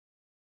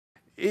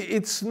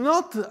it's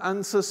not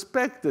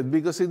unsuspected,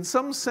 because in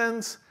some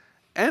sense,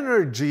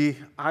 energy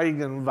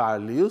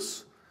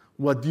eigenvalues,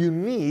 what you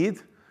need,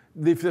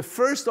 if the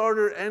first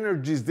order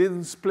energies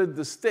didn't split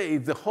the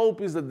state, the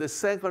hope is that the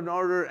second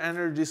order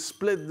energies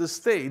split the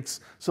states.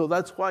 So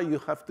that's why you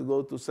have to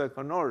go to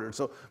second order.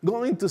 So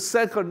going to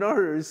second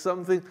order is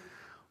something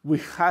we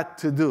had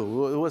to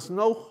do. There was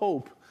no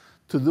hope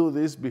to do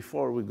this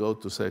before we go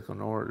to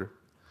second order.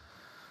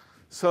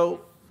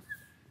 So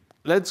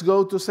let's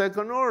go to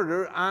second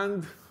order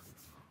and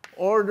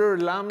order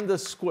lambda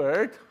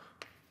squared.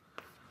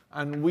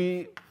 And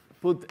we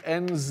put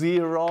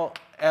N0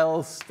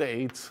 L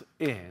states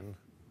in.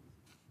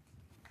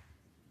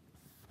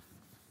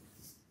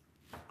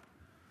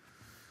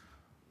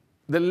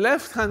 The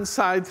left-hand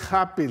side,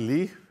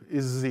 happily,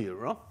 is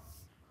 0.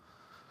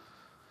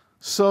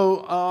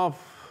 So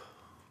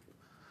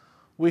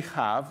we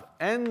have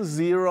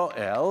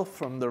N0L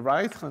from the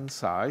right-hand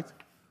side,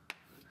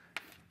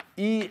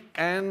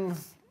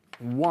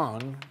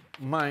 En1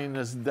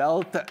 minus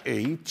delta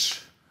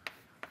H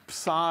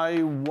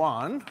psi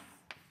 1.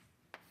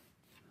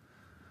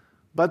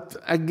 But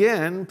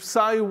again,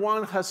 psi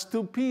 1 has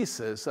two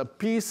pieces, a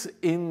piece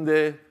in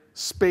the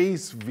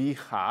space V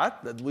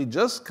hat that we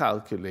just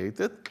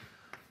calculated,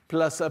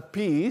 plus a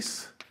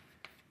piece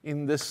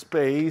in the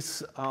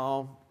space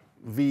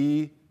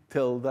V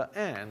tilde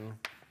n.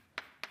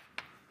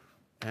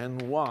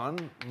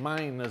 N1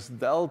 minus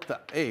delta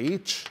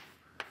H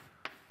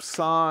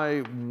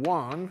psi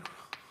 1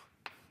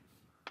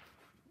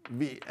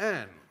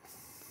 Vn.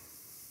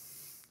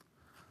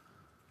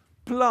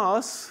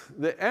 Plus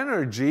the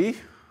energy,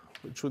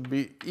 which would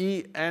be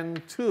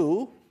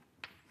En2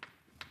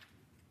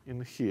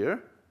 in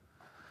here.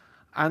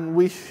 And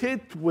we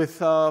hit with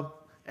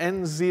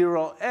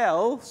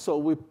N0L, so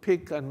we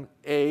pick an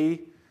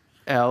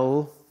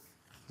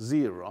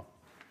AL0.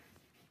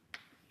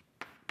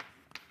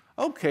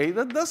 OK,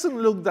 that doesn't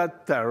look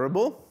that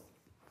terrible.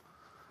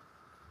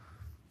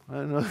 I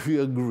don't know if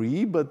you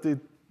agree, but it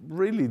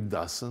really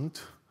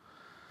doesn't.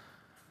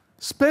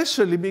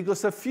 Especially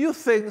because a few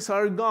things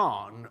are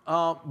gone.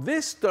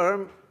 This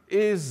term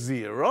is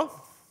 0.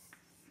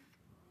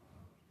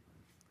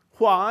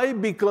 Why?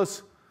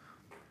 Because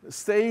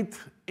state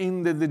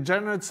in the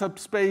degenerate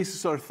subspace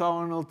is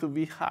orthogonal to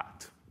V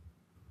hat.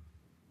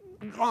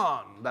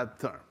 Gone, that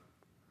term.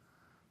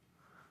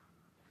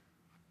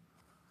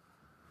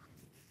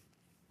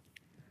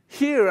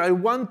 Here, I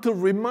want to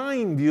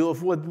remind you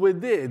of what we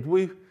did.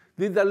 We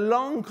did a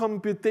long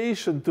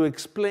computation to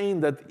explain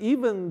that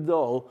even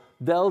though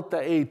delta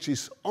H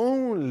is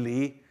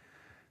only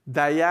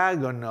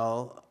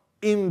diagonal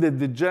in the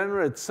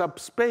degenerate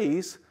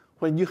subspace,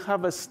 when you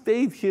have a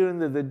state here in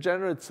the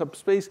degenerate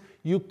subspace,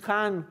 you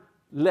can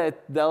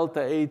let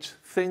delta H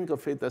think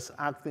of it as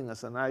acting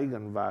as an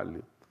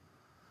eigenvalue.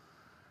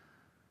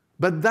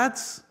 But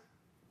that's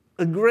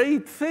a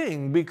great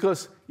thing,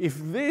 because if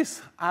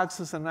this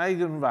acts as an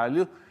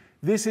eigenvalue,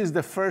 this is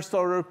the first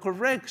order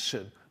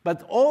correction.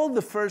 But all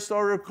the first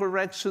order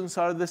corrections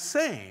are the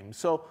same.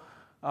 So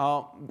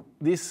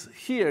this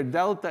here,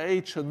 delta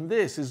H on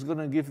this, is going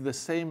to give the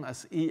same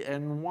as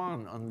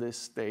En1 on this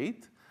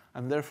state.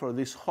 And therefore,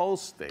 this whole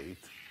state,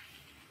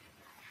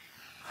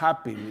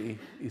 happily,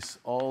 is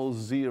all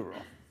 0.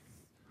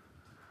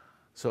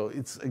 So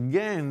it's,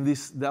 again,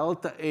 this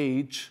delta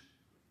H.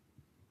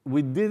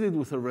 We did it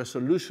with a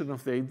resolution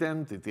of the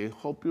identity. I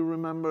hope you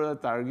remember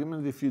that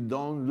argument. If you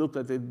don't, look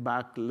at it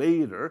back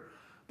later.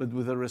 But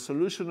with a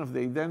resolution of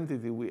the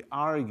identity, we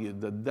argued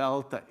that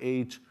delta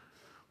H,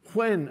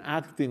 when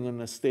acting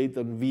on a state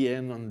on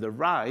Vn on the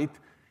right,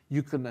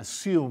 you can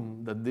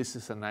assume that this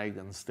is an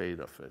eigenstate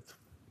of it.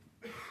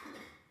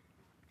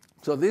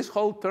 So this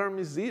whole term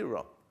is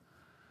 0.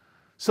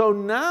 So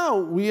now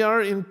we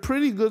are in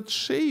pretty good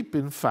shape,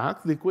 in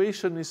fact. The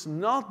equation is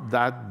not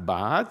that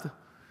bad.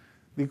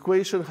 The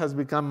equation has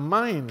become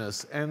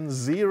minus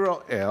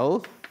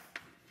N0L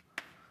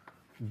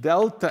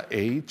delta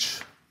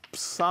H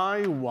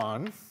psi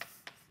 1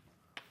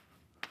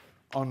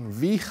 on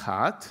V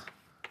hat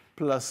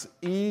plus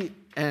En2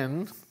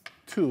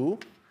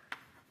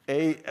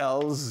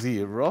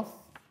 AL0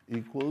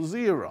 equals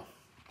 0.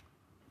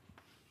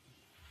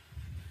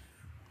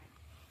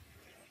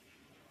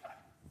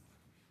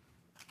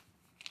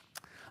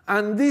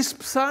 And this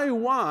psi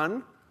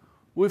 1,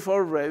 we've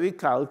already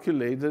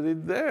calculated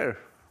it there.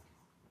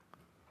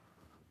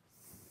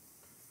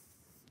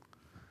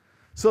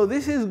 So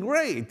this is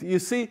great. You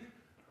see,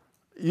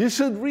 you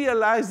should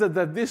realize that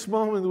at this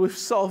moment we've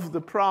solved the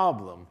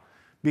problem,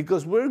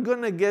 because we're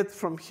going to get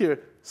from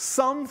here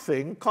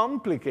something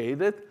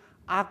complicated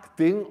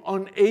acting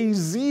on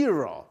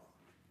A0.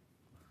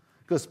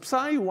 Because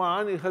psi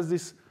 1, it has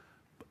these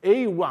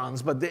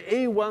A1s, but the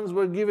A1s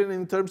were given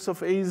in terms of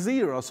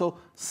A0. So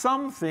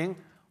something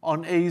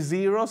on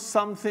A0,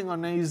 something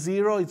on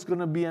A0, it's going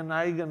to be an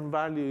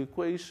eigenvalue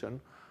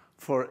equation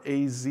for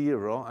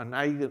A0, an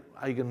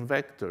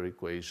eigenvector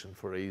equation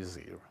for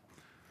A0.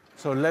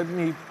 So let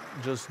me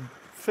just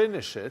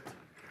finish it.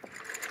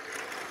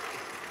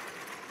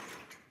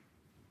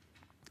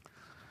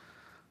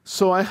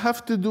 So I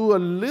have to do a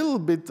little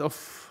bit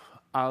of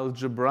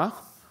algebra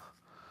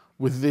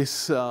with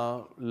this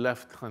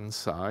left-hand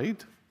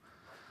side.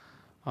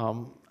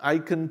 I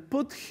can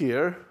put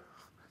here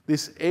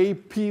this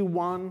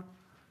AP1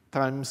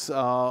 times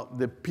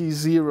the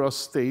P0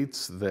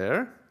 states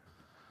there.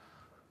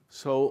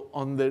 So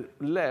on the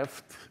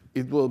left,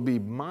 it will be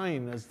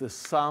minus the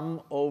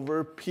sum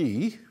over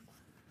P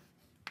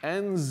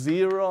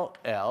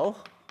N0L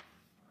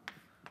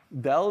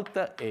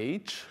delta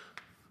H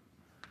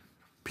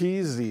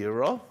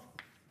P0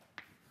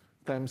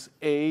 times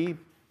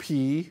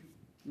AP1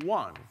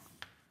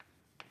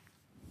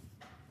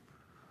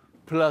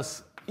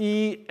 plus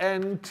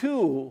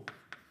En2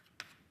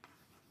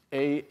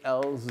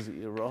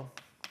 AL0,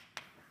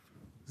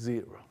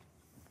 0.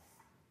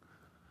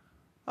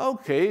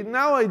 Okay,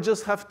 now I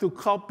just have to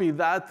copy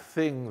that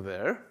thing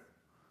there.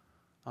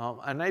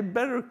 And I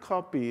better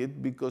copy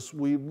it because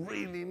we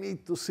really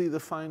need to see the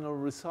final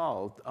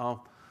result.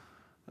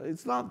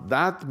 It's not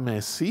that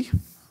messy.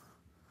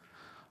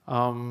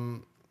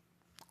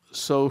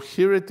 So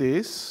here it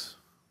is.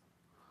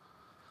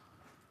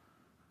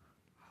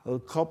 I'll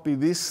copy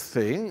this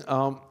thing.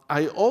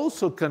 I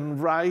also can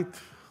write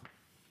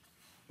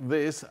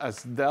this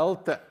as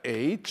delta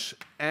H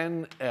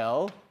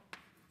NL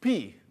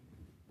P.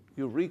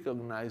 You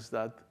recognize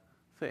that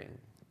thing.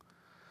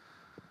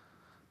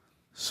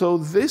 So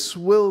this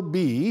will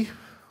be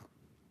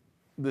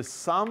the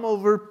sum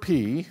over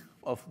P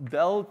of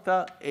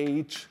delta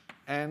H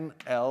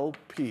NL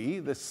P.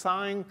 The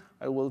sign,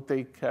 I will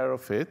take care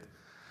of it,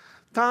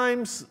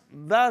 times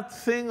that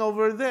thing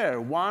over there,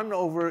 1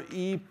 over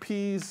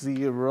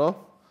EP0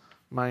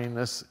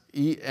 minus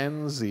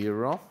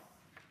En0.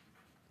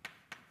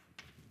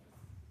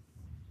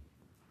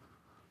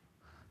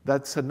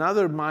 That's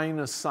another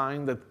minus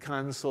sign that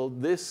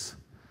canceled this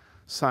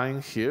sign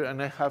here.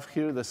 And I have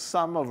here the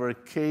sum over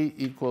K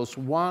equals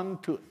 1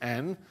 to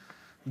N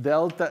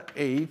delta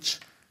H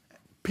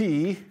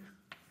P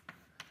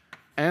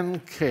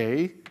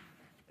NK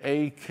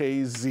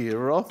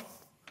AK0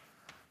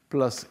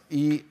 plus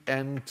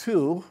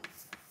En2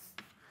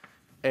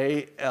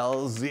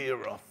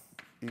 AL0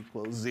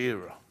 equals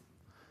 0.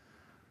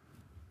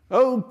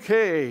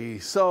 Okay,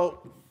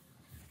 so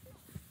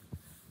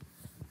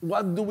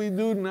what do we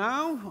do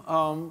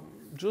now?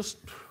 Just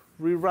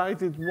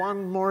rewrite it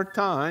one more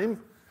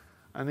time,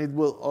 and it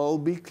will all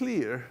be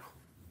clear.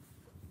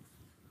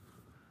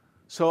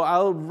 So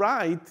I'll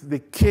write the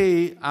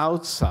K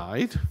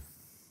outside.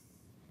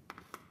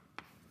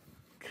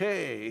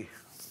 K,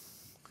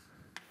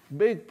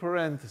 big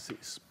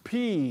parentheses,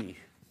 P.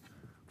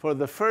 For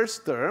the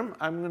first term,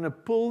 I'm going to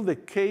pull the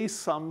K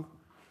sum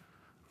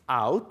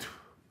out,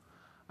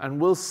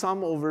 and we'll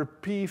sum over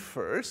P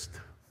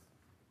first.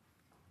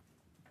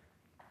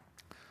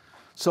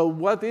 So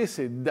what is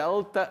it?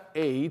 Delta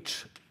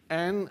H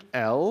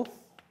NL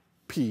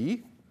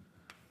P,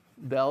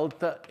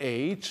 delta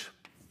H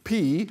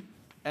P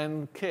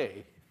and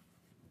K.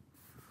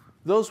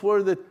 Those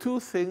were the two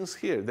things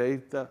here.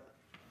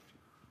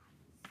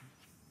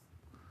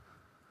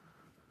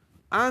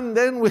 And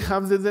then we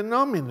have the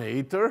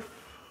denominator.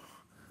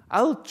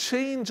 I'll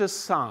change a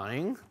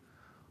sign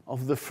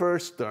of the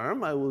first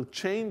term. I will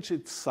change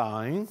its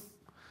sign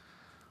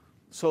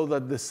so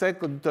that the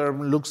second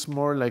term looks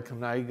more like an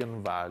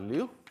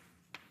eigenvalue.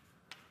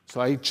 So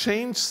I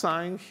change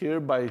sign here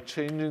by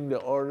changing the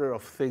order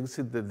of things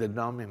in the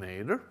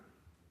denominator.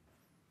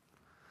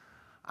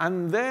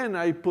 And then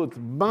I put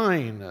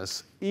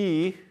minus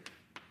E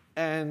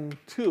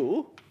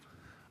N2.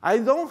 I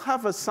don't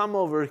have a sum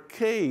over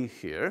K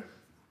here,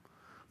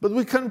 but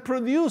we can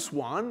produce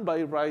one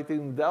by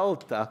writing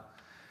delta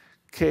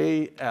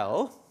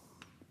KL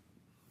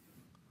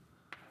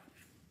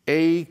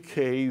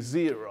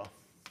AK0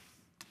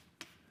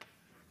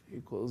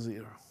 equals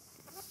 0.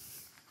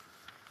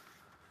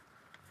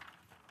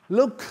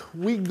 Look,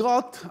 we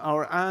got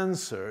our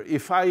answer.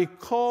 If I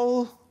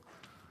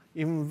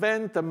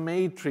invent a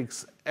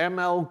matrix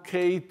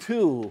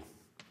MLK2,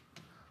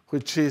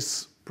 which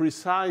is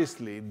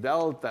precisely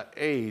delta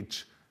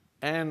H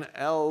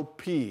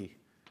NLP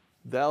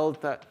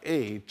delta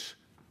H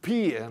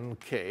P and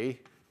K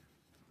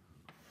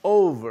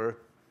over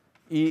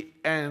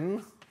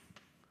En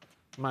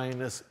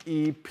minus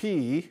EP,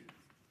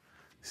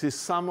 this is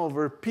sum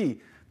over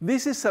P.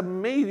 This is a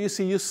matrix. You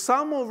see, you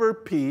sum over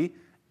P,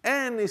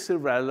 N is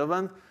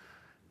irrelevant.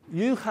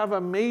 You have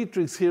a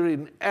matrix here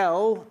in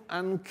L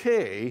and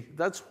K.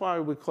 That's why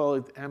we call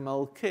it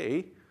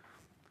MLK.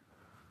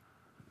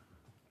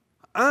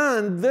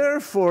 And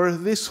therefore,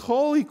 this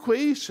whole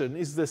equation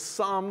is the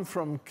sum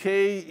from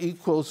K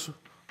equals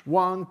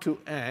 1 to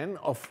N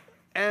of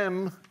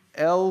MLK2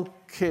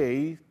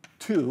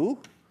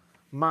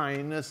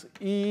 minus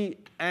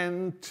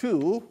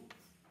En2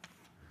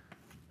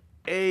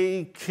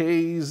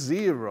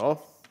 AK0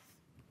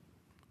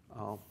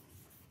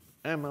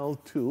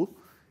 ML2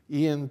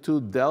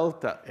 En2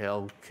 delta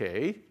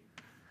LK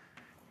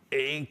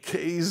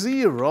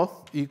AK0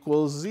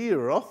 equals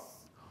 0.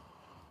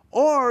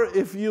 Or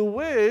if you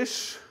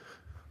wish,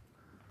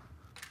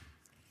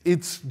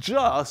 it's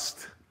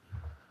just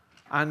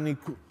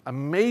a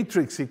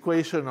matrix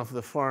equation of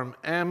the form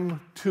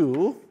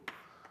M2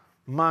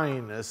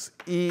 minus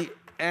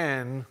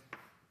En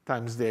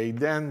times the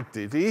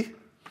identity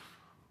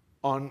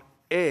on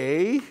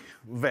A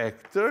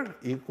vector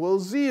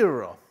equals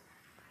 0.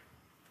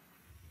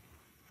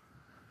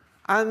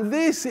 And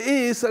this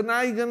is an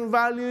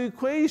eigenvalue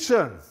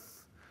equation.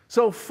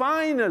 So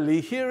finally,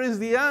 here is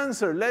the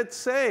answer. Let's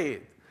say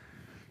it.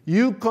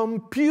 You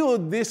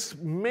compute this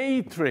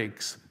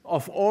matrix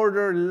of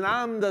order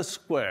lambda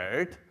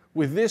squared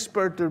with this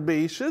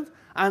perturbation,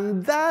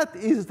 and that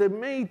is the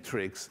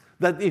matrix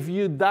that if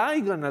you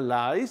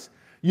diagonalize,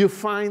 you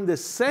find the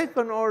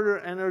second order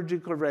energy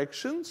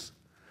corrections,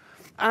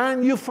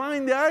 and you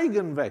find the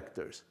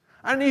eigenvectors.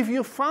 And if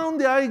you found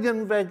the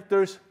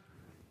eigenvectors,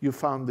 you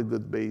found the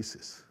good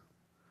basis.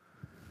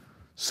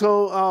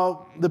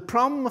 So the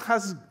problem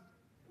has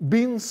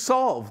been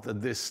solved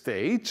at this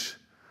stage.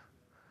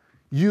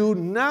 You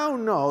now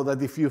know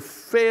that if you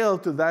fail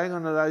to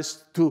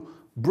diagonalize to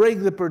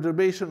break the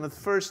perturbation at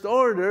first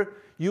order,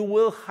 you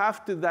will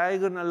have to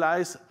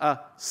diagonalize a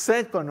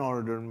second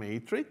order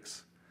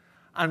matrix.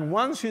 And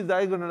once you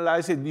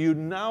diagonalize it, you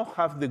now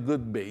have the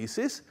good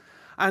basis.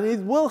 And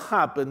it will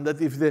happen that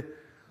if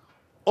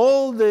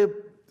all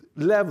the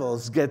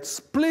levels get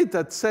split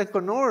at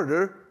second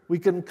order, we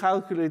can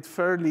calculate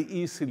fairly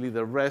easily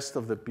the rest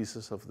of the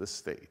pieces of the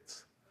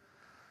states.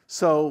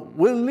 So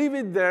we'll leave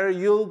it there.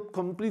 You'll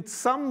complete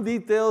some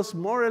details,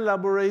 more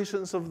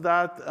elaborations of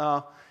that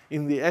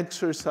in the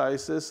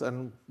exercises,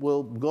 and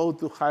we'll go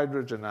to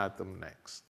hydrogen atom next.